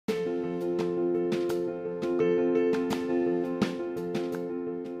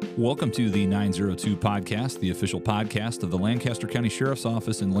Welcome to the 902 Podcast, the official podcast of the Lancaster County Sheriff's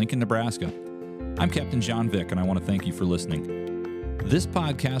Office in Lincoln, Nebraska. I'm Captain John Vick, and I want to thank you for listening. This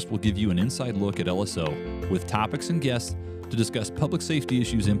podcast will give you an inside look at LSO with topics and guests to discuss public safety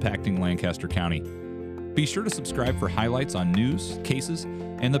issues impacting Lancaster County. Be sure to subscribe for highlights on news, cases,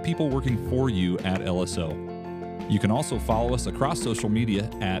 and the people working for you at LSO. You can also follow us across social media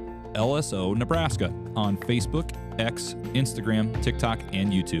at LSO Nebraska on Facebook, X, Instagram, TikTok,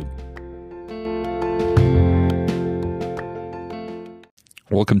 and YouTube.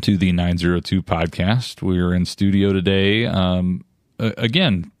 Welcome to the 902 Podcast. We are in studio today.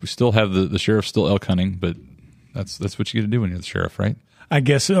 Again, we still have the sheriff still elk hunting, but that's what you get to do when you're the sheriff, right? I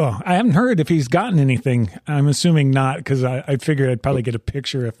guess so. I haven't heard if he's gotten anything. I'm assuming not, because I figured I'd probably get a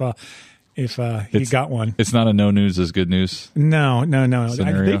picture if he got one. It's not a no news is good news. No.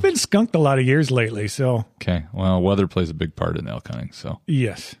 They've been skunked a lot of years lately. So okay, well, weather plays a big part in elk hunting. So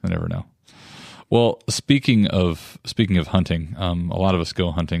yes, I never know. Well, speaking of hunting, a lot of us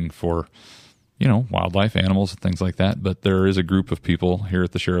go hunting for wildlife, animals, and things like that. But there is a group of people here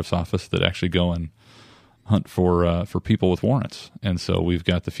at the sheriff's office that actually go and hunt for people with warrants. And so we've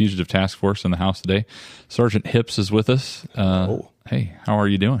got the Fugitive Task Force in the house today. Sergeant Hips is with us. Hey, how are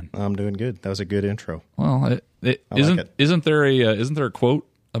you doing? I'm doing good. That was a good intro. Well, isn't there a quote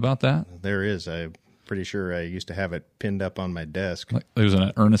about that? There is. I'm pretty sure I used to have it pinned up on my desk. There's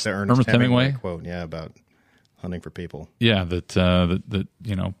an Ernest Hemingway quote, yeah, about hunting for people. Yeah, that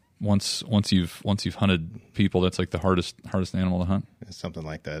once you've hunted people, that's like the hardest animal to hunt. Something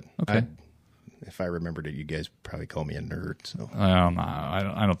like that. Okay. If I remembered it, you guys probably call me a nerd. So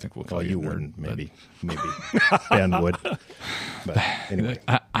I don't think we'll call you a nerd. Wouldn't. Maybe Ben would. But anyway,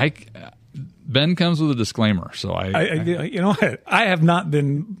 Ben comes with a disclaimer. So I have not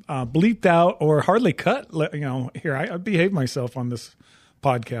been bleeped out or hardly cut. Here I behave myself on this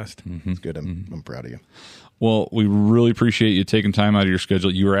podcast. Mm-hmm. It's good. I'm proud of you. Well, we really appreciate you taking time out of your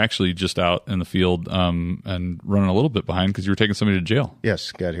schedule. You were actually just out in the field and running a little bit behind because you were taking somebody to jail.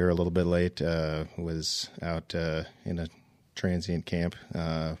 Yes, got here a little bit late. Was out in a transient camp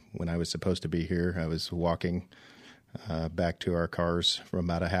when I was supposed to be here. I was walking back to our cars from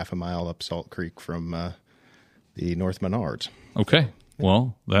about a half a mile up Salt Creek from the North Menards. Okay.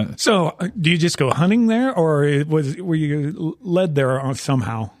 Well, so do you just go hunting there, or were you led there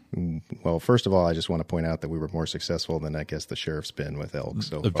somehow? Well, first of all, I just want to point out that we were more successful than I guess the sheriff's been with elk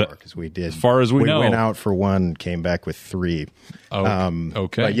so far, because we did. As far as we know, went out for one, came back with three.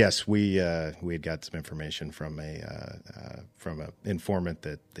 Okay. But yes, we had got some information from an informant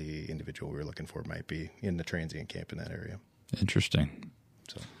that the individual we were looking for might be in the transient camp in that area. Interesting.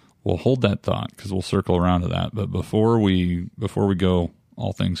 So we'll hold that thought because we'll circle around to that. But before we go,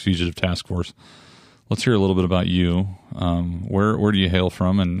 all things Fugitive Task Force. Let's hear a little bit about you. Where do you hail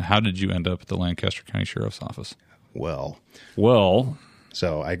from, and how did you end up at the Lancaster County Sheriff's Office? Well,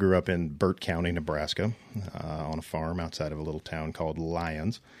 so I grew up in Burt County, Nebraska, on a farm outside of a little town called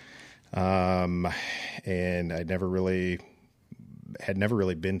Lyons, and had never really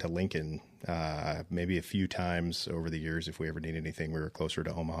been to Lincoln. Maybe a few times over the years, if we ever needed anything, we were closer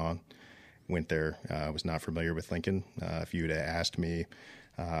to Omaha. Went there. Was not familiar with Lincoln. If you'd asked me,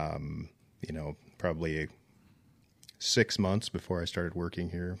 probably 6 months before I started working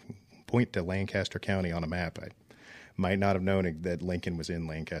here, point to Lancaster County on a map, I might not have known that Lincoln was in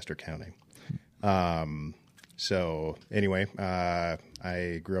Lancaster County. So anyway,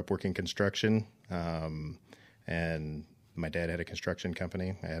 I grew up working construction, and my dad had a construction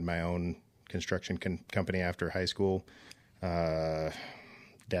company. I had my own construction company after high school,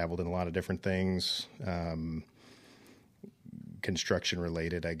 dabbled in a lot of different things, construction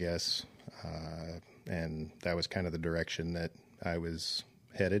related, I guess. And that was kind of the direction that I was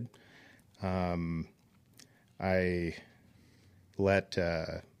headed. I let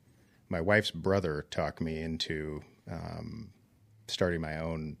my wife's brother talk me into starting my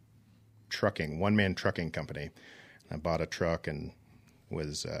own one-man trucking company. I bought a truck and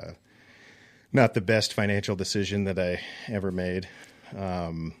was not the best financial decision that I ever made.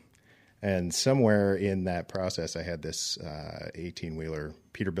 And somewhere in that process, I had this 18-wheeler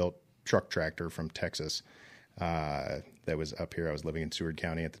Peterbilt truck tractor from Texas that was up here. I was living in Seward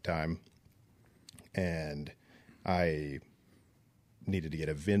County at the time, and I needed to get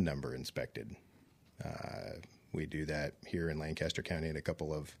a VIN number inspected. We do that here in Lancaster County at a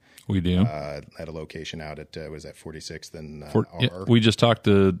couple of... We do? At a location out at, was that 46th and R? Yeah, we just talked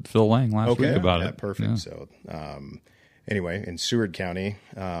to Phil Lang last week about it. Perfect. Yeah. So anyway, in Seward County,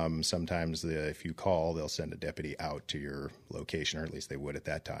 sometimes if you call, they'll send a deputy out to your location, or at least they would at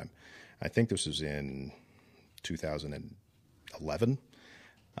that time. I think this was in 2011.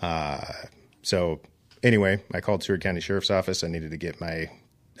 So anyway, I called Seward County Sheriff's Office. I needed to get my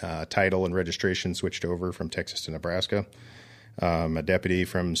title and registration switched over from Texas to Nebraska. A deputy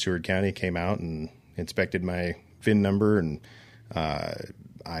from Seward County came out and inspected my VIN number, and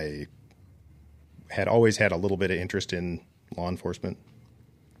I had always had a little bit of interest in law enforcement.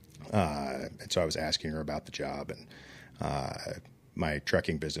 And so I was asking her about the job, and my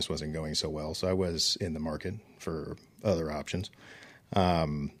trucking business wasn't going so well, so I was in the market for other options.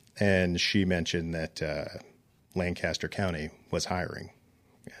 And she mentioned that Lancaster County was hiring.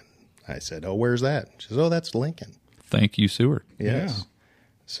 And I said, "Oh, where's that?" She says, "Oh, that's Lincoln." Thank you, Seward. Yes. Yeah.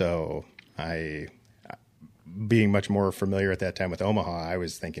 So being much more familiar at that time with Omaha, I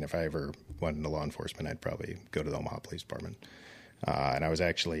was thinking if I ever went into law enforcement, I'd probably go to the Omaha Police Department. And I was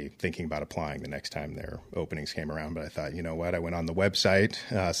actually thinking about applying the next time their openings came around. But I thought, you know what? I went on the website,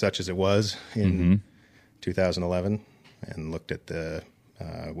 such as it was in 2011, and looked at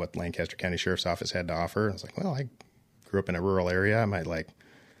what Lancaster County Sheriff's Office had to offer. I was like, well, I grew up in a rural area. I might like,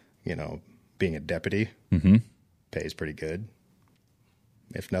 being a deputy. Pays pretty good.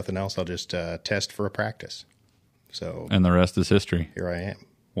 If nothing else, I'll just test for a practice. So, And the rest is history. Here I am.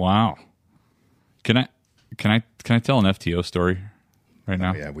 Wow. Can I tell an FTO story right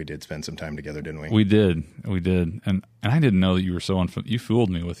now? Yeah, we did spend some time together, didn't we? We did. And I didn't know that you were so you fooled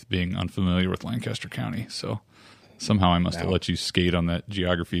me with being unfamiliar with Lancaster County. So somehow I must have let you skate on that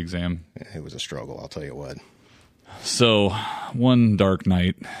geography exam. It was a struggle, I'll tell you what. So one dark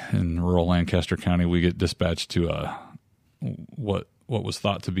night in rural Lancaster County, we get dispatched to what was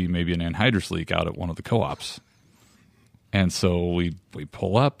thought to be maybe an anhydrous leak out at one of the co-ops. And so we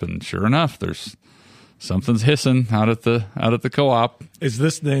pull up, and sure enough, there's something's hissing out at the co-op. Is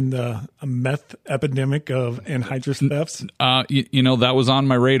this then a meth epidemic of anhydrous thefts? That was on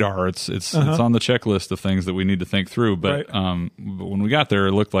my radar. It's on the checklist of things that we need to think through. But Right. But when we got there,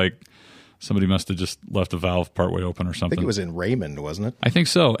 it looked like somebody must have just left a valve partway open or I something. think it was in Raymond, wasn't it? I think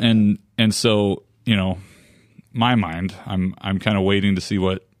so. And so, my mind, I'm kind of waiting to see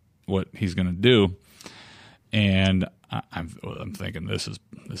what he's going to do. And I'm thinking this is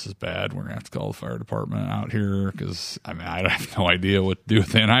bad. We're going to have to call the fire department out here because I have no idea what to do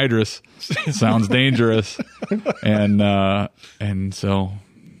with anhydrous. It sounds dangerous. And so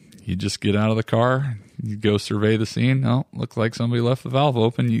you just get out of the car, you go survey the scene. Oh, looks like somebody left the valve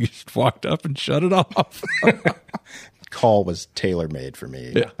open. You just walked up and shut it off. Call was tailor-made for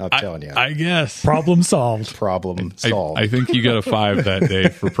me. I'm telling you. I guess. Problem solved. Problem solved. I think you got a 5 that day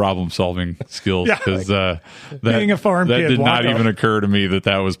for problem-solving skills because Being a farm that kid, did not walk even up. occur to me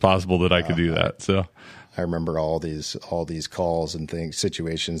that was possible that I could do that. So I remember all these calls and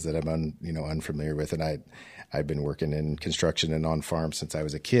situations that I'm unfamiliar with, and I've been working in construction and on farms since I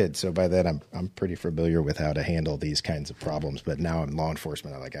was a kid. So by then I'm pretty familiar with how to handle these kinds of problems. But now in law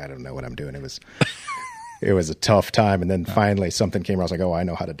enforcement, I don't know what I'm doing. It was a tough time, and then finally something came. I was like, "Oh, I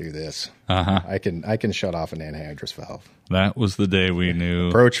know how to do this. I can shut off an anhydrous valve." that was the day we knew.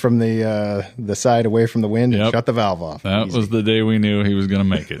 Approach from the side away from the wind and shut the valve off. That Easy. was the day we knew he was going to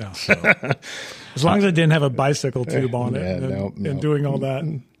make it. So. As long as I didn't have a bicycle tube on it Yeah, and doing all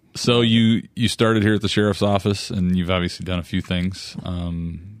that. So you started here at the sheriff's office, and you've obviously done a few things.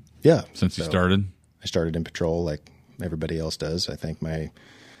 Since you started. I started in patrol like everybody else does. I think I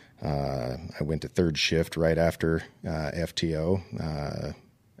went to third shift right after FTO,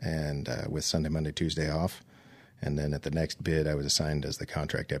 and with Sunday, Monday, Tuesday off. And then at the next bid, I was assigned as the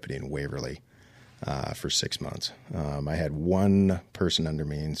contract deputy in Waverly for 6 months. I had one person under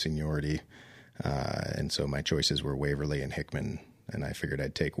me in seniority, and so my choices were Waverly and Hickman. And I figured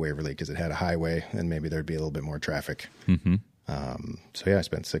I'd take Waverly because it had a highway, and maybe there'd be a little bit more traffic. Mm-hmm. I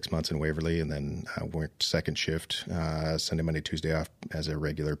spent 6 months in Waverly, and then I worked second shift, Sunday, Monday, Tuesday off as a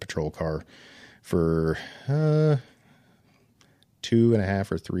regular patrol car for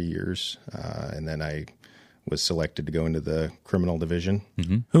 2.5 or 3 years. And then I was selected to go into the criminal division.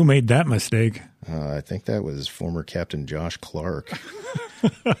 Mm-hmm. Who made that mistake? I think that was former Captain Josh Clark.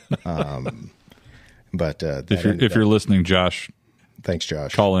 But if you're listening, Josh, thanks,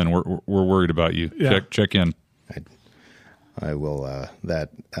 Josh. call in. We're worried about you. Yeah. Check in. I will,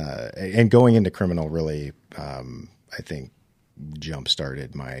 and going into criminal really, I think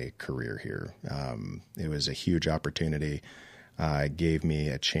jump-started my career here. It was a huge opportunity. It gave me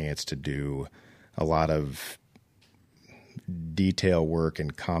a chance to do a lot of detail work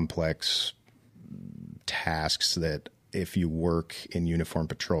and complex tasks that if you work in uniform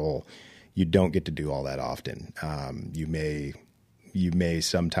patrol, you don't get to do all that often. You may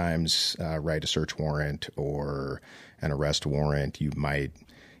sometimes write a search warrant or an arrest warrant. You might,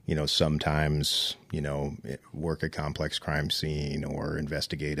 sometimes, work a complex crime scene or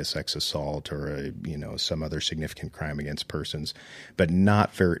investigate a sex assault or some other significant crime against persons, but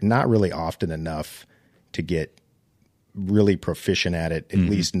not really often enough to get really proficient at it, at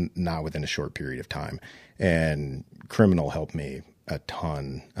least not within a short period of time. And criminal helped me a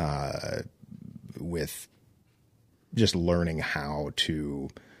ton with just learning how to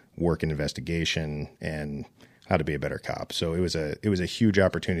work an investigation and how to be a better cop. So it was a huge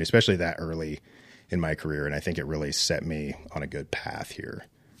opportunity, especially that early in my career, and I think it really set me on a good path here.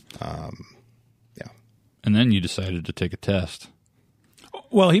 And then you decided to take a test.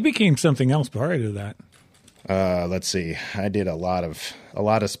 Well, he became something else prior to that. Let's see. I did a lot of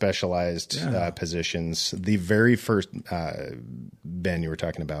specialized positions. The very first, Ben, you were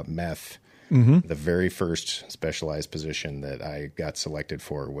talking about meth. The very first specialized position that I got selected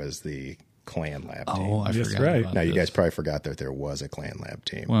for was the Klan lab team. Oh, I forgot. Right. About Now, you this. guys probably forgot that there was a Klan lab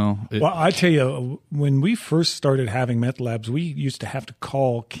team. Well, I tell you, when we first started having meth labs, we used to have to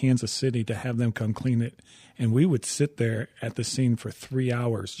call Kansas City to have them come clean it. And we would sit there at the scene for 3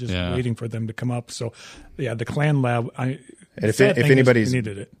 hours just waiting for them to come up. So, yeah, the Klan lab, if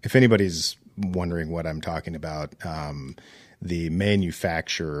anybody's wondering what I'm talking about, the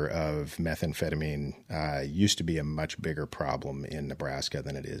manufacture of methamphetamine used to be a much bigger problem in Nebraska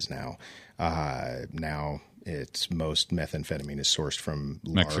than it is now. Now most methamphetamine is sourced from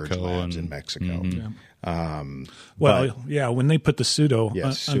large labs in Mexico. When they put the pseudo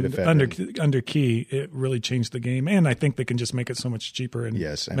pseudoephedrine. under key, it really changed the game. And I think they can just make it so much cheaper in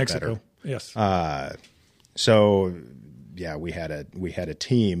Mexico. Better. Yes. So yeah, we had a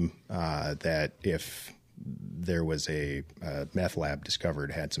team that if there was a meth lab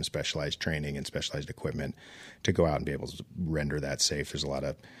discovered, had some specialized training and specialized equipment to go out and be able to render that safe. There's a lot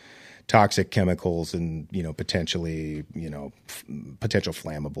of toxic chemicals and, potentially, potential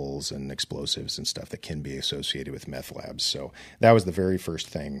flammables and explosives and stuff that can be associated with meth labs. So that was the very first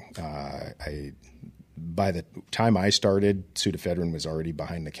thing. By the time I started, pseudoephedrine was already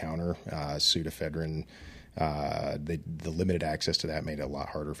behind the counter. Pseudoephedrine, the limited access to that made it a lot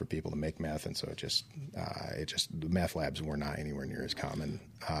harder for people to make meth, and so the meth labs were not anywhere near as common.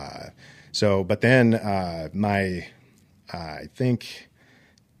 But then I think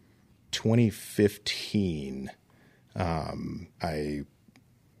 2015, I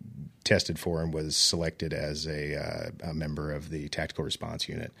tested for and was selected as a member of the tactical response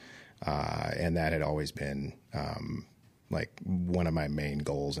unit, and that had always been like one of my main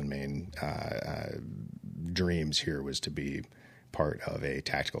goals and main dreams here was to be part of a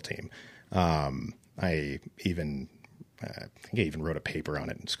tactical team. I think I even wrote a paper on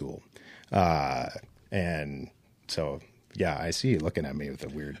it in school. And so, yeah, I see you looking at me with a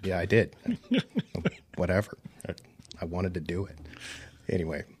weird, yeah, I did. Whatever. I wanted to do it.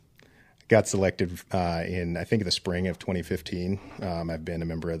 Anyway, got selected in, I think, the spring of 2015. I've been a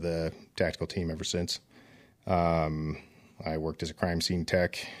member of the tactical team ever since. I worked as a crime scene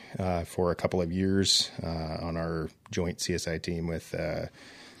tech for a couple of years on our joint CSI team with the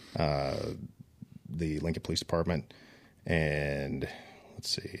Lincoln Police Department. And let's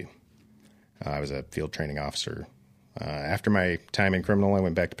see, I was a field training officer. After my time in criminal, I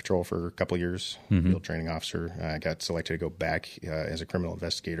went back to patrol for a couple of years, field training officer. I got selected to go back as a criminal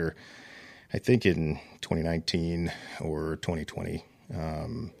investigator, I think in 2019 or 2020.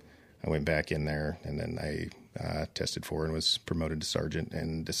 I went back in there, and then I tested for and was promoted to sergeant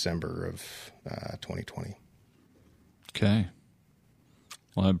in December of 2020. Okay.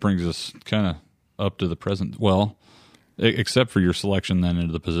 Well, that brings us kind of up to the present. Well, except for your selection then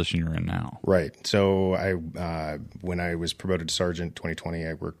into the position you're in now. Right. So when I was promoted to sergeant 2020,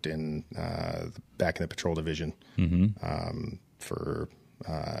 I worked in back in the patrol division for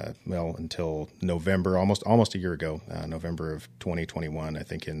until November, almost a year ago, November of 2021. I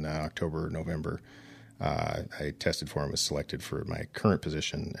think in October, November, I tested for and was selected for my current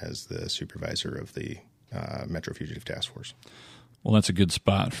position as the supervisor of the Metro Fugitive Task Force. Well, that's a good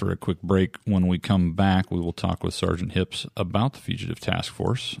spot for a quick break. When we come back, we will talk with Sergeant Hips about the Fugitive Task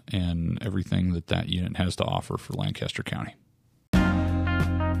Force and everything that unit has to offer for Lancaster County.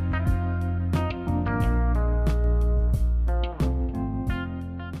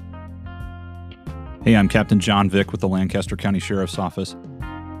 Hey, I'm Captain John Vick with the Lancaster County Sheriff's Office.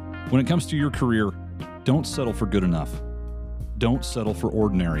 When it comes to your career, don't settle for good enough. Don't settle for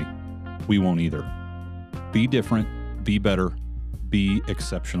ordinary. We won't either. Be different, be better, be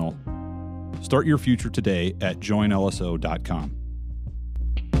exceptional. Start your future today at joinlso.com.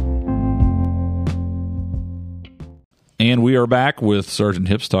 And we are back with Sergeant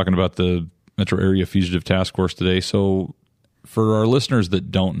Hips talking about the Metro Area Fugitive Task Force today. So for our listeners that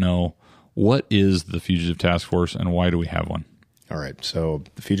don't know, what is the Fugitive Task Force and why do we have one? All right. So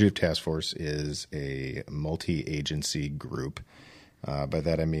the Fugitive Task Force is a multi-agency group. By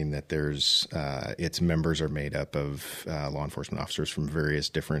that I mean that there's its members are made up of law enforcement officers from various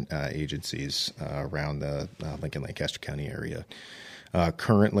different agencies around the Lincoln Lancaster County area.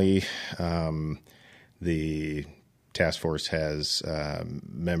 Currently, the task force has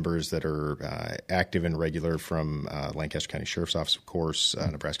members that are active and regular from Lancaster County Sheriff's Office, of course,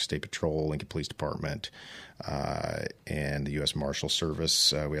 Nebraska State Patrol, Lincoln Police Department, and the U.S. Marshals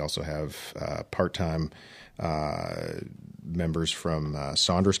Service. We also have part-time members from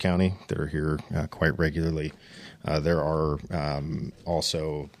Saunders County that are here quite regularly. There are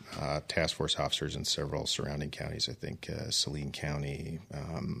also task force officers in several surrounding counties. I think Saline County,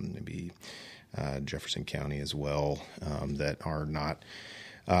 maybe Jefferson County as well, that are not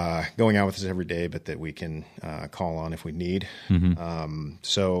going out with us every day, but that we can call on if we need.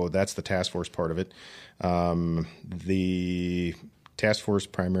 So that's the task force part of it. The task force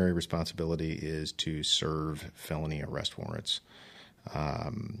primary responsibility is to serve felony arrest warrants.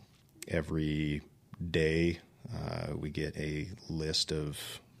 Every day we get a list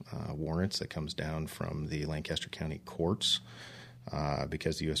of warrants that comes down from the Lancaster County courts.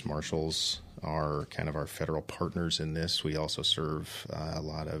 Because the U.S. Marshals are kind of our federal partners in this, we also serve a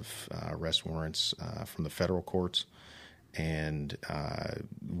lot of arrest warrants from the federal courts, and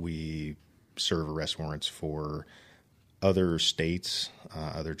we serve arrest warrants for other states,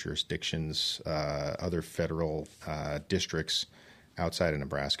 other jurisdictions, other federal districts outside of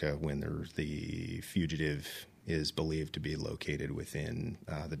Nebraska when the fugitive is believed to be located within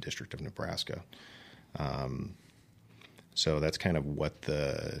the District of Nebraska. So that's kind of what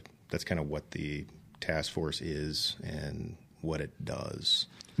the task force is and what it does.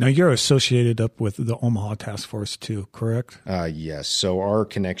 Now you're associated up with the Omaha Task Force too, correct? Yes. So our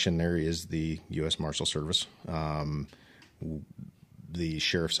connection there is the U.S. Marshals Service. The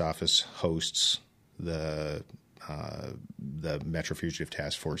Sheriff's Office hosts the Metro Fugitive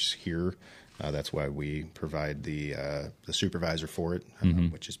Task Force here. That's why we provide the supervisor for it,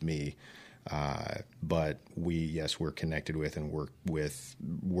 which is me. But we're connected with and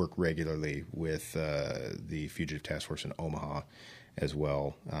work regularly with the Fugitive Task Force in Omaha as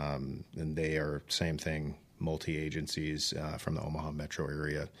well. And they are same thing, multi-agencies from the Omaha metro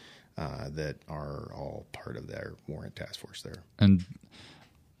area that are all part of their warrant task force there. And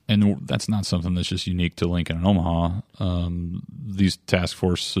that's not something that's just unique to Lincoln and Omaha. These task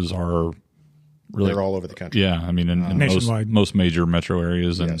forces are really, they're all over the country. Yeah, I mean, in most major metro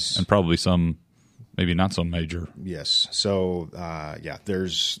areas, and, yes. and probably some, maybe not so major. Yes. So,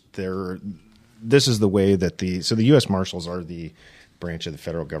 this is the way that the U.S. Marshals are the branch of the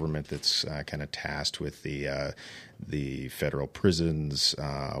federal government that's kind of tasked with the federal prisons,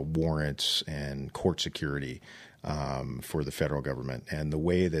 warrants, and court security for the federal government. And the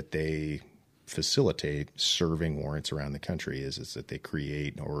way that they facilitate serving warrants around the country is that they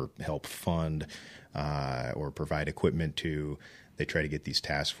create or help fund or provide equipment to. They try to get these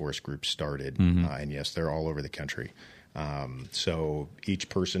task force groups started, and yes, they're all over the country. So each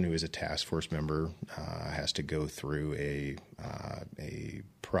person who is a task force member has to go through a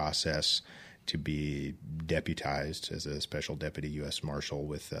process to be deputized as a special deputy U.S. Marshal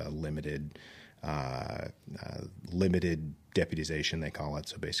with limited deputization, they call it.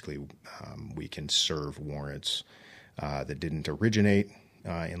 So basically, we can serve warrants that didn't originate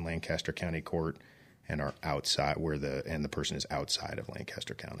in Lancaster County Court and are outside the person is outside of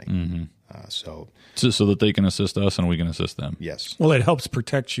Lancaster County. So that they can assist us and we can assist them. Yes. Well, it helps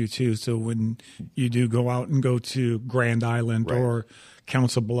protect you too. So when you do go out and go to Grand Island or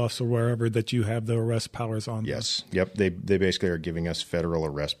Council Bluffs or wherever, that you have the arrest powers on. Yes. Yep. They basically are giving us federal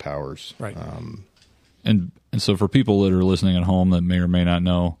arrest powers. Right. And so for people that are listening at home that may or may not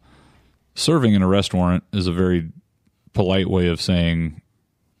know, serving an arrest warrant is a very polite way of saying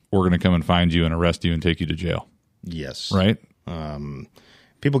we're going to come and find you and arrest you and take you to jail. Yes. Right?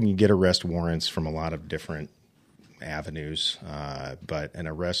 People can get arrest warrants from a lot of different avenues, but an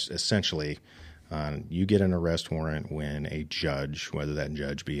arrest, essentially, you get an arrest warrant when a judge, whether that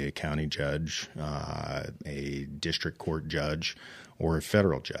judge be a county judge, a district court judge, or a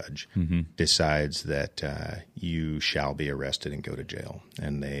federal judge, decides that you shall be arrested and go to jail.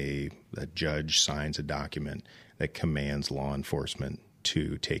 And the judge signs a document that commands law enforcement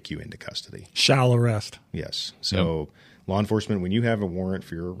to take you into custody. Shall arrest. Yes. So law enforcement, when you have a warrant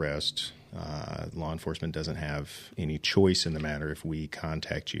for your arrest, law enforcement doesn't have any choice in the matter. If we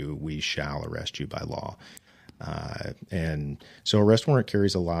contact you, we shall arrest you by law. And so arrest warrant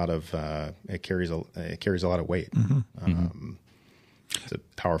carries a lot of it carries a lot of weight. It's a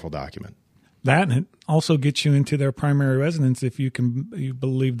powerful document. That, and it also gets you into their primary residence if you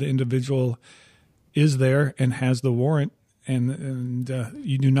believe the individual is there and has the warrant, and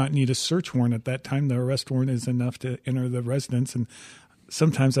you do not need a search warrant at that time. The arrest warrant is enough to enter the residence, and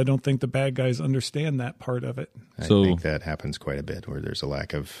sometimes I don't think the bad guys understand that part of it. I think that happens quite a bit, where there's a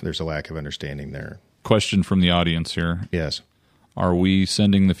lack of understanding there. Question from the audience here. Yes. Are we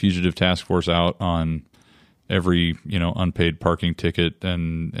sending the fugitive task force out on every, unpaid parking ticket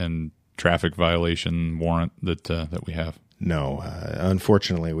and traffic violation warrant that we have? No,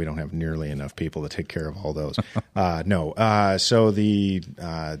 unfortunately, we don't have nearly enough people to take care of all those. No. So the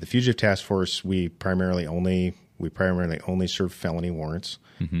fugitive task force, we primarily only serve felony warrants,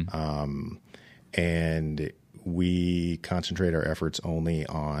 and we concentrate our efforts only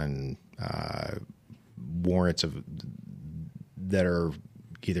on warrants that are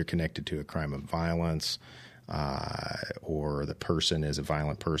either connected to a crime of violence, or the person is a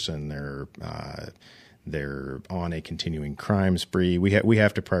violent person. They're on a continuing crime spree. We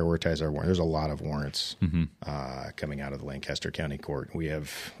have to prioritize our warrants. There's a lot of warrants coming out of the Lancaster County Court. We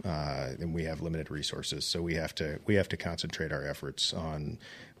have limited resources, so we have to concentrate our efforts on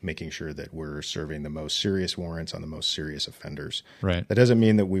making sure that we're serving the most serious warrants on the most serious offenders. Right. That doesn't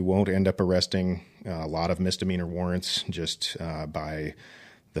mean that we won't end up arresting a lot of misdemeanor warrants just by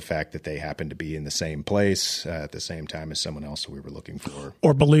the fact that they happen to be in the same place at the same time as someone else that we were looking for.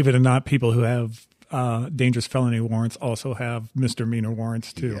 Or believe it or not, people who have dangerous felony warrants also have misdemeanor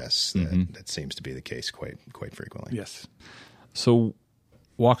warrants too. Yes, that seems to be the case quite frequently. Yes. So,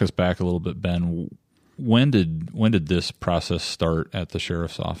 walk us back a little bit, Ben. When did this process start at the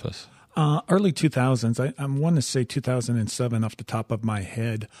sheriff's office? Early 2000s. I want to say 2007 off the top of my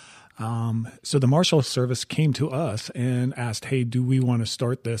head. So the Marshals Service came to us and asked, "Hey, do we want to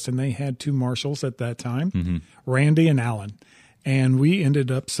start this?" And they had two marshals at that time, Randy and Alan. And we ended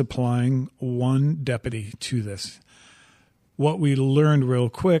up supplying one deputy to this. What we learned real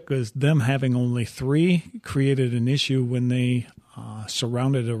quick was them having only three created an issue when they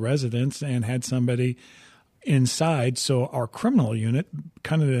surrounded a residence and had somebody inside. So our criminal unit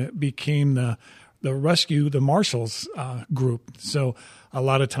kind of became the marshals group. So a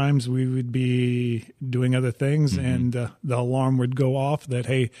lot of times we would be doing other things and the alarm would go off that,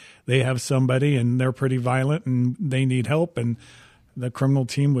 hey, they have somebody and they're pretty violent and they need help. And the criminal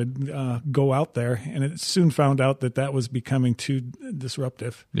team would go out there, and it soon found out that was becoming too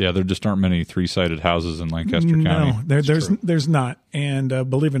disruptive. Yeah, there just aren't many three-sided houses in Lancaster County. No, there's not. And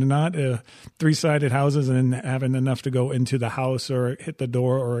believe it or not, three-sided houses and having enough to go into the house or hit the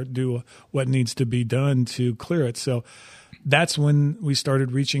door or do what needs to be done to clear it. So that's when we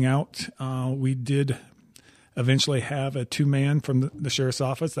started reaching out. We did eventually have a two-man from the sheriff's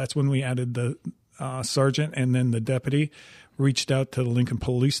office. That's when we added the sergeant, and then the deputy reached out to the Lincoln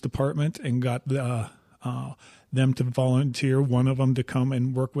Police Department and got them to volunteer, one of them to come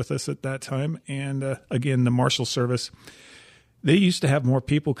and work with us at that time. And again, the Marshals Service, they used to have more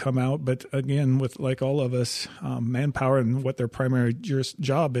people come out, but again, with like all of us, manpower and what their primary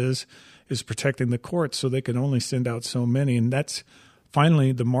job is protecting the courts, so they could only send out so many. And that's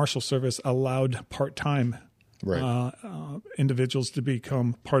finally the Marshals Service allowed part-time individuals to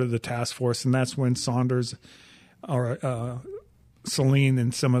become part of the task force, and that's when Saunders or Celine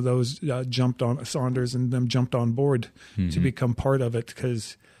and some of those jumped on Saunders and them jumped on board to become part of it.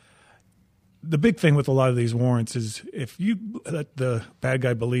 Because the big thing with a lot of these warrants is if you let the bad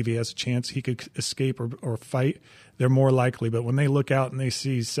guy believe he has a chance he could escape or fight, they're more likely. But when they look out and they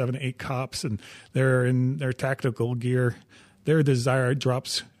see 7 to 8 cops and they're in their tactical gear, their desire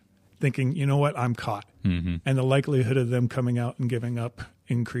drops, thinking, you know what, I'm caught. And the likelihood of them coming out and giving up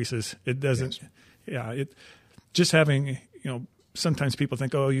increases. It doesn't, just having, sometimes people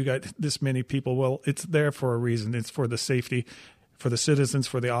think, oh, you got this many people. Well, it's there for a reason. It's for the safety, for the citizens,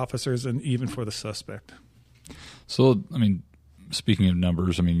 for the officers, and even for the suspect. So, speaking of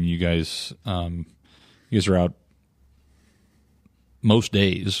numbers, you guys are out most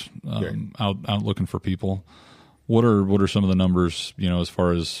days, out looking for people. What are some of the numbers, as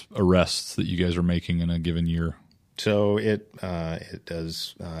far as arrests that you guys are making in a given year? So it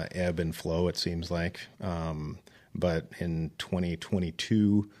does ebb and flow, it seems like. But in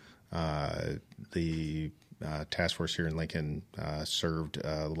 2022, the task force here in Lincoln served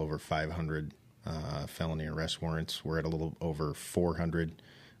a little over 500 felony arrest warrants. We're at a little over 400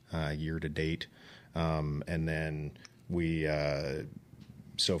 year to date. And then we,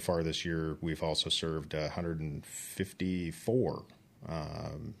 so far this year, we've also served 154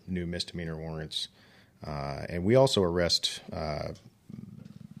 new misdemeanor warrants. And we also arrest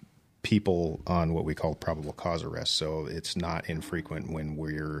people on what we call probable cause arrest. So it's not infrequent when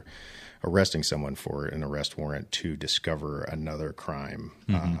we're arresting someone for an arrest warrant to discover another crime,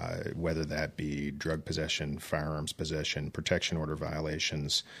 whether that be drug possession, firearms possession, protection order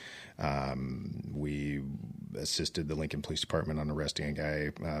violations. We assisted the Lincoln Police Department on arresting a guy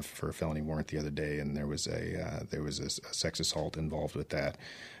for a felony warrant the other day, and there was a sex assault involved with that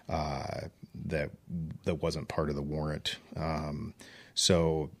that wasn't part of the warrant. And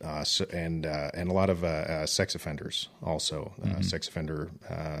a lot of sex offenders also, sex offender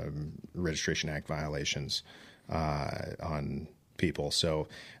registration act violations on people. So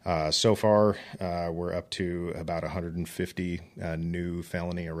far we're up to about 150 new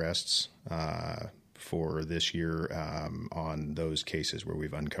felony arrests for this year on those cases where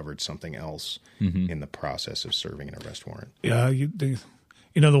we've uncovered something else in the process of serving an arrest warrant. Yeah,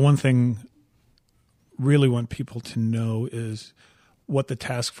 the one thing really want people to know is what the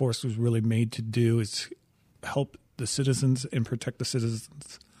task force was really made to do is help the citizens and protect the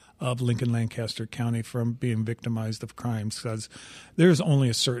citizens of Lincoln Lancaster County from being victimized of crimes, because there's only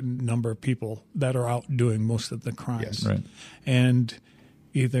a certain number of people that are out doing most of the crimes. Yes. Right. And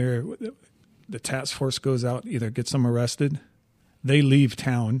either the task force goes out, either gets them arrested, they leave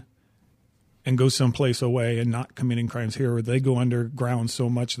town and go someplace away and not committing crimes here, or they go underground so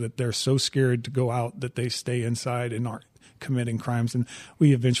much that they're so scared to go out that they stay inside and aren't committing crimes. And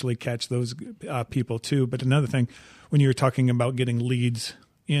we eventually catch those people too. But another thing, when you're talking about getting leads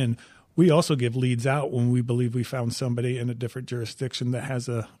in, we also give leads out when we believe we found somebody in a different jurisdiction that has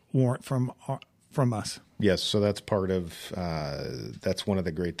a warrant from us. Yes, so that's part of that's one of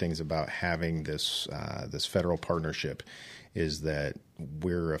the great things about having this this federal partnership, is that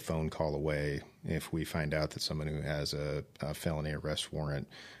we're a phone call away if we find out that someone who has a felony arrest warrant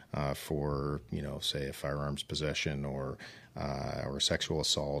for, say a firearms possession or sexual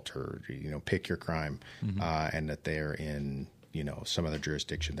assault, or pick your crime, and that they're in some other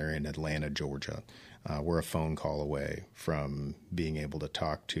jurisdiction. They're in Atlanta, Georgia. We're a phone call away from being able to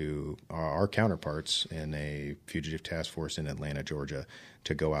talk to our counterparts in a fugitive task force in Atlanta, Georgia,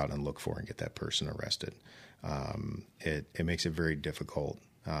 to go out and look for and get that person arrested. It makes it very difficult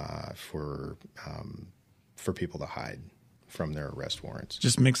for people to hide from their arrest warrants.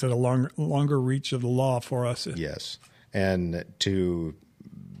 Just makes it a longer reach of the law for us. Yes. And to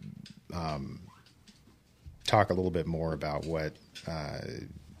talk a little bit more about what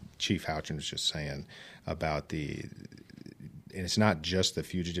Chief Houchin was just saying about and it's not just the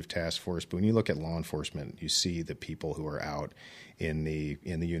fugitive task force, but when you look at law enforcement, you see the people who are out in the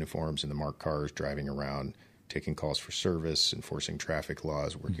uniforms, in the marked cars, driving around, taking calls for service, enforcing traffic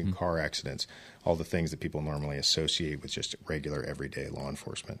laws, working car accidents, all the things that people normally associate with just regular everyday law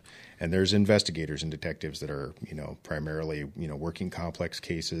enforcement. And there's investigators and detectives that are, primarily, working complex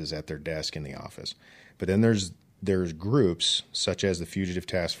cases at their desk in the office. But then there's groups such as the Fugitive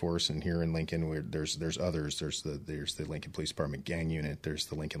Task Force, and here in Lincoln, where there's others. There's the Lincoln Police Department Gang Unit. There's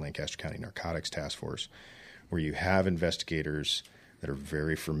the Lincoln Lancaster County Narcotics Task Force, where you have investigators that are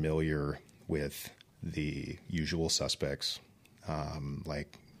very familiar with the usual suspects.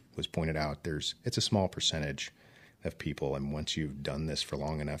 Like was pointed out, it's a small percentage of people, and once you've done this for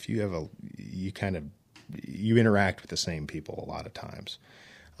long enough, you interact with the same people a lot of times.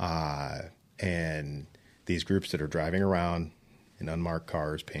 And these groups that are driving around in unmarked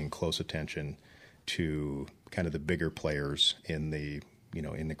cars, paying close attention to kind of the bigger players in the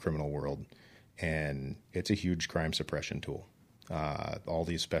criminal world, and it's a huge crime suppression tool. All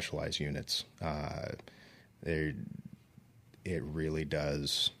these specialized units, it really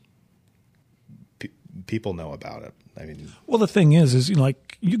does. People know about it. I mean, well, the thing is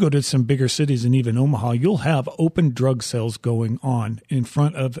like you go to some bigger cities, and even Omaha, you'll have open drug sales going on in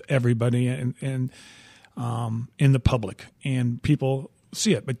front of everybody and in the public, and people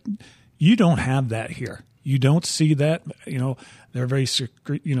see it. But you don't have that here. You don't see that. They're very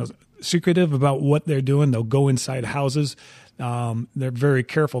secretive about what they're doing. They'll go inside houses. They're very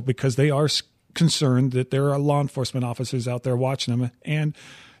careful because they are concerned that there are law enforcement officers out there watching them, and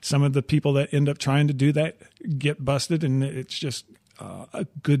some of the people that end up trying to do that get busted, and it's just a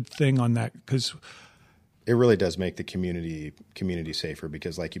good thing on that, because it really does make the community safer,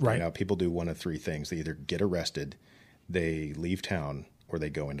 because like you point Right. out, people do one of three things. They either get arrested, they leave town, or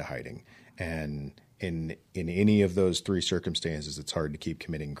they go into hiding. And in any of those three circumstances, it's hard to keep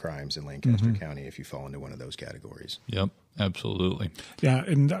committing crimes in Lancaster County if you fall into one of those categories. Yep, absolutely. Yeah,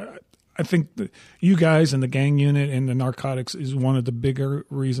 and I think that you guys and the gang unit and the narcotics is one of the bigger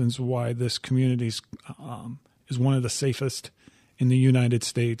reasons why this community is one of the safest in the United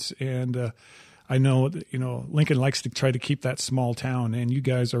States. And I know that, Lincoln likes to try to keep that small town, and you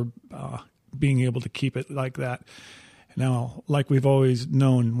guys are being able to keep it like that. Now, like we've always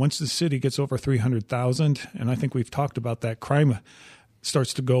known, once the city gets over 300,000, and I think we've talked about that, crime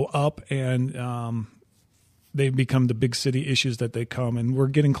starts to go up, and they become the big city issues that they come. And we're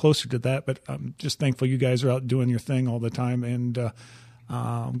getting closer to that, but I'm just thankful you guys are out doing your thing all the time and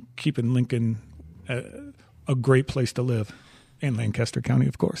keeping Lincoln a great place to live, and Lancaster County,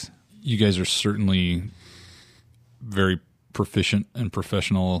 of course. You guys are certainly very proficient and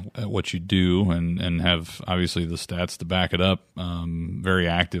professional at what you do, and have obviously the stats to back it up. Very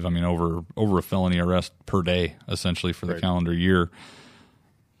active. I mean, over a felony arrest per day, essentially, for the calendar year.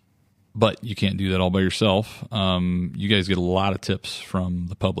 But you can't do that all by yourself. You guys get a lot of tips from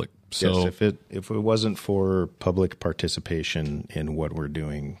the public. So yes, if it wasn't for public participation in what we're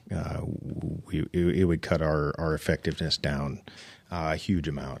doing, it would cut our effectiveness down a huge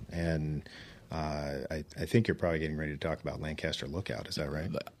amount. And I think you're probably getting ready to talk about Lancaster Lookout. Is that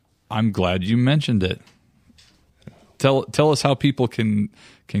right? I'm glad you mentioned it. Tell us how people can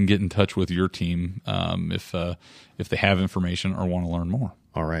get in touch with your team if they have information or want to learn more.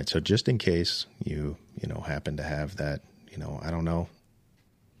 All right. So just in case you happen to have that, I don't know,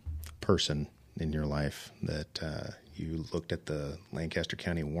 person in your life that you looked at the Lancaster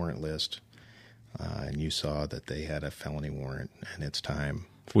County warrant list and you saw that they had a felony warrant and it's time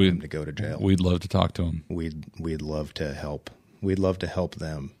for them to go to jail. We'd love to talk to them. We'd love to help. We'd love to help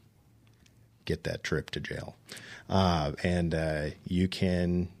them get that trip to jail. And you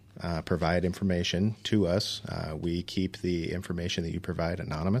can provide information to us. We keep the information that you provide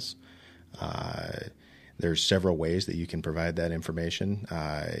anonymous. There's several ways that you can provide that information.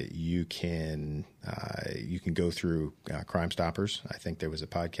 You can go through Crime Stoppers. I think there was a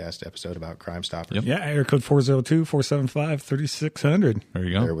podcast episode about Crime Stoppers. Yep. Yeah, area code 402-475-3600. There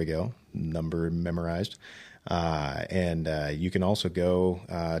you go. There we go. Number memorized. And you can also go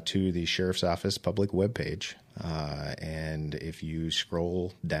to the Sheriff's Office public webpage. And if you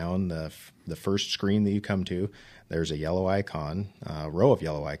scroll down the first screen that you come to, there's a yellow icon, a row of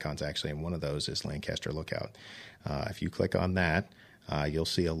yellow icons actually, and one of those is Lancaster Lookout. If you click on that, you'll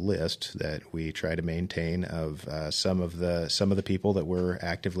see a list that we try to maintain of some of the people that we're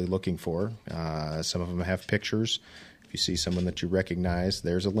actively looking for. Some of them have pictures. If you see someone that you recognize,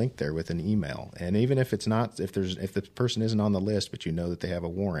 there's a link there with an email. And even if it's not, if the person isn't on the list, but you know that they have a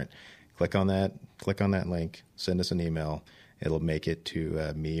warrant, click on that link, send us an email. It'll make it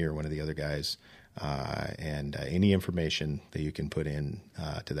to me or one of the other guys. And any information that you can put in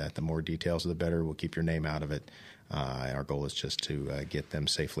to that, the more details, the better. We'll keep your name out of it. Our goal is just to get them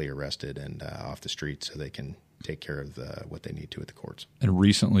safely arrested and off the street so they can take care of what they need to at the courts. And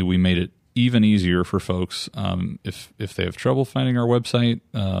recently we made it even easier for folks if they have trouble finding our website,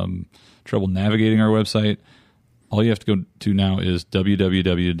 trouble navigating our website. All you have to go to now is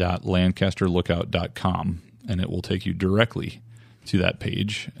www.lancasterlookout.com, and it will take you directly to that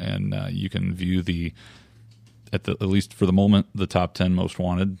page, and you can view at least for the moment, the top 10 most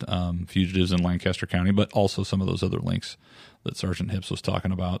wanted fugitives in Lancaster County, but also some of those other links that Sergeant Hips was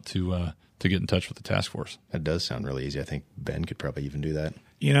talking about to get in touch with the task force. That does sound really easy. I think Ben could probably even do that.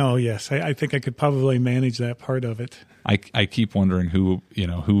 Yes, I think I could probably manage that part of it. I keep wondering who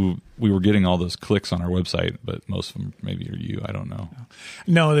we were getting all those clicks on our website, but most of them maybe are you. I don't know.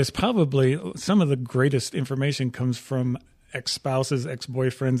 No, there's probably some of the greatest information comes from ex-spouses,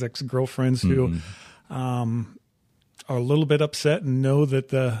 ex-boyfriends, ex-girlfriends who are a little bit upset and know that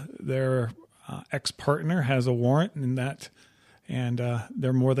their ex-partner has a warrant and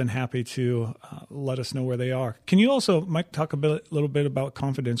they're more than happy to let us know where they are. Can you also, Mike, talk a little bit about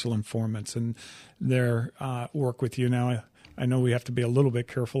confidential informants and their work with you? Now, I know we have to be a little bit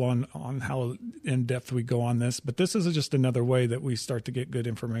careful on how in-depth we go on this, but this is just another way that we start to get good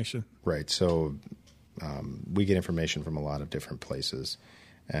information. Right. So we get information from a lot of different places.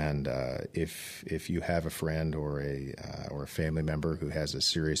 And if you have a friend or a family member who has a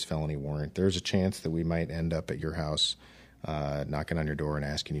serious felony warrant, there's a chance that we might end up at your house knocking on your door and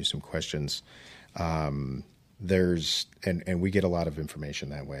asking you some questions. And we get a lot of information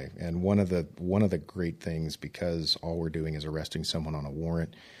that way. And one of the great things, because all we're doing is arresting someone on a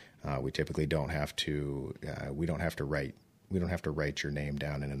warrant, we typically don't have to write your name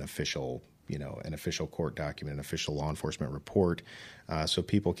down in an official court document, an official law enforcement report, so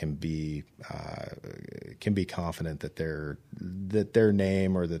people can be confident that their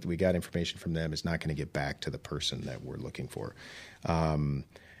name or that we got information from them is not going to get back to the person that we're looking for.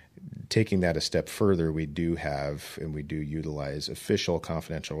 Taking that a step further, we do utilize official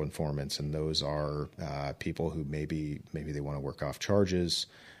confidential informants, and those are people who maybe they want to work off charges.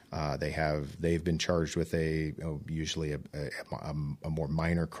 They've been charged with usually a more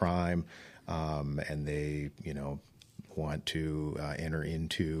minor crime, and they want to enter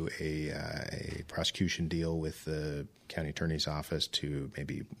into a prosecution deal with the county attorney's office to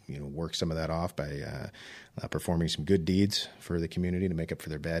maybe work some of that off by performing some good deeds for the community to make up for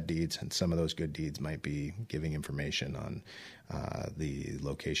their bad deeds. And some of those good deeds might be giving information on the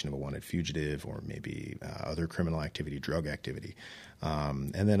location of a wanted fugitive, or maybe other criminal activity, drug activity,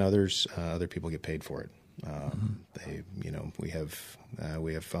 and then other people get paid for it.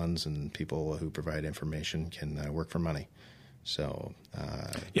 We have funds, and people who provide information can work for money. So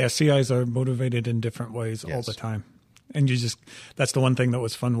CIs are motivated in different ways all the time. And that's the one thing that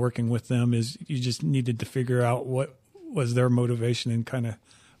was fun working with them, is you just needed to figure out what was their motivation and kind of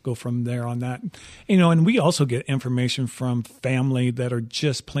go from there on that. And we also get information from family that are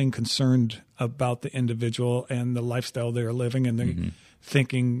just plain concerned about the individual and the lifestyle they're living, and they're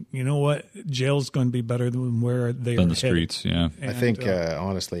thinking, jail's going to be better than where they are the streets. Yeah. And I think,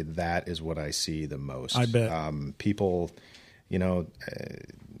 honestly, that is what I see the most. I bet. People,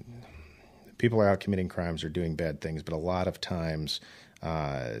 people are out committing crimes or doing bad things, but a lot of times,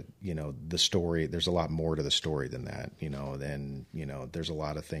 the story, there's a lot more to the story than that, there's a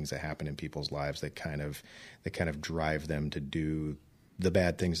lot of things that happen in people's lives that kind of drive them to do the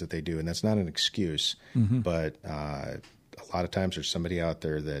bad things that they do. And that's not an excuse, but, a lot of times there's somebody out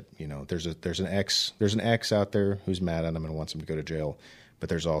there that, there's an ex out there who's mad at them and wants them to go to jail, but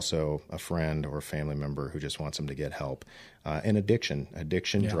there's also a friend or a family member who just wants them to get help. And addiction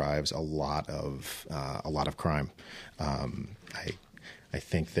drives a lot of crime. I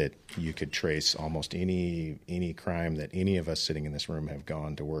think that you could trace almost any crime that any of us sitting in this room have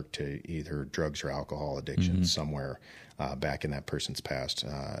gone to work to either drugs or alcohol addiction somewhere back in that person's past.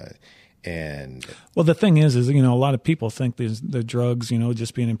 And the thing is a lot of people think the drugs,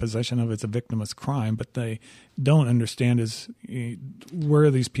 just being in possession of it's a victimless crime, but they don't understand is where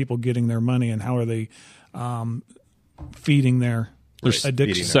are these people getting their money, and how are they feeding their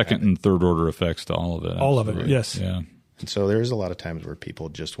addiction? Second and third order effects to all of it. All of it, yes. Yeah. And so there's a lot of times where people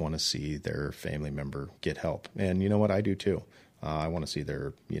just want to see their family member get help. And you know what? I do too. I want to see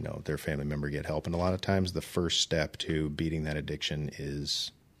their family member get help. And a lot of times the first step to beating that addiction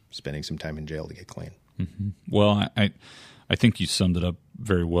is spending some time in jail to get clean. Mm-hmm. Well, I think you summed it up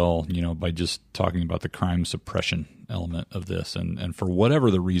very well, by just talking about the crime suppression element of this. And for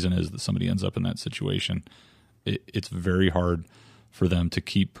whatever the reason is that somebody ends up in that situation, it's very hard for them to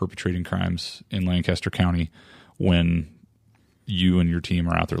keep perpetrating crimes in Lancaster County when you and your team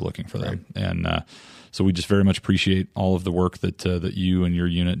are out there looking for them. Right. And so we just very much appreciate all of the work that you and your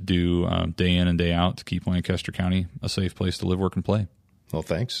unit do day in and day out to keep Lancaster County a safe place to live, work, and play. Well,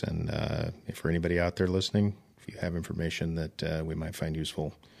 thanks. And if for anybody out there listening, if you have information that we might find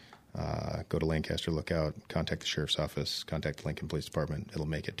useful, go to Lancaster Lookout, contact the Sheriff's Office, contact the Lincoln Police Department. It'll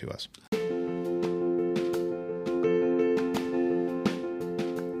make it to us.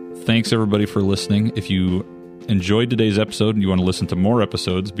 Thanks, everybody, for listening. If you enjoyed today's episode and you want to listen to more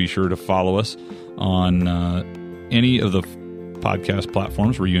episodes, be sure to follow us on any of the podcast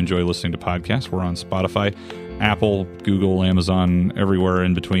platforms where you enjoy listening to podcasts. We're on Spotify, Apple, Google, Amazon, everywhere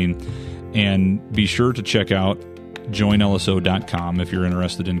in between. And be sure to check out joinlso.com if you're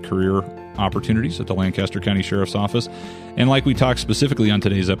interested in career opportunities at the Lancaster County Sheriff's Office. And like we talked specifically on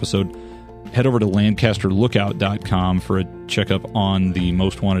today's episode, head over to lancasterlookout.com for a checkup on the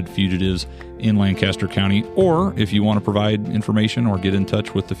most wanted fugitives in Lancaster County. Or if you want to provide information or get in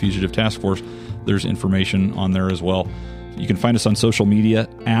touch with the Fugitive Task Force, there's information on there as well. You can find us on social media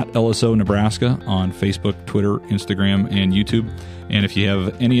at LSO Nebraska on Facebook, Twitter, Instagram, and YouTube. And if you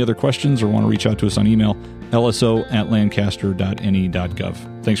have any other questions or want to reach out to us on email,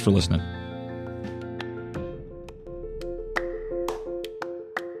 lso@lancaster.ne.gov. Thanks for listening.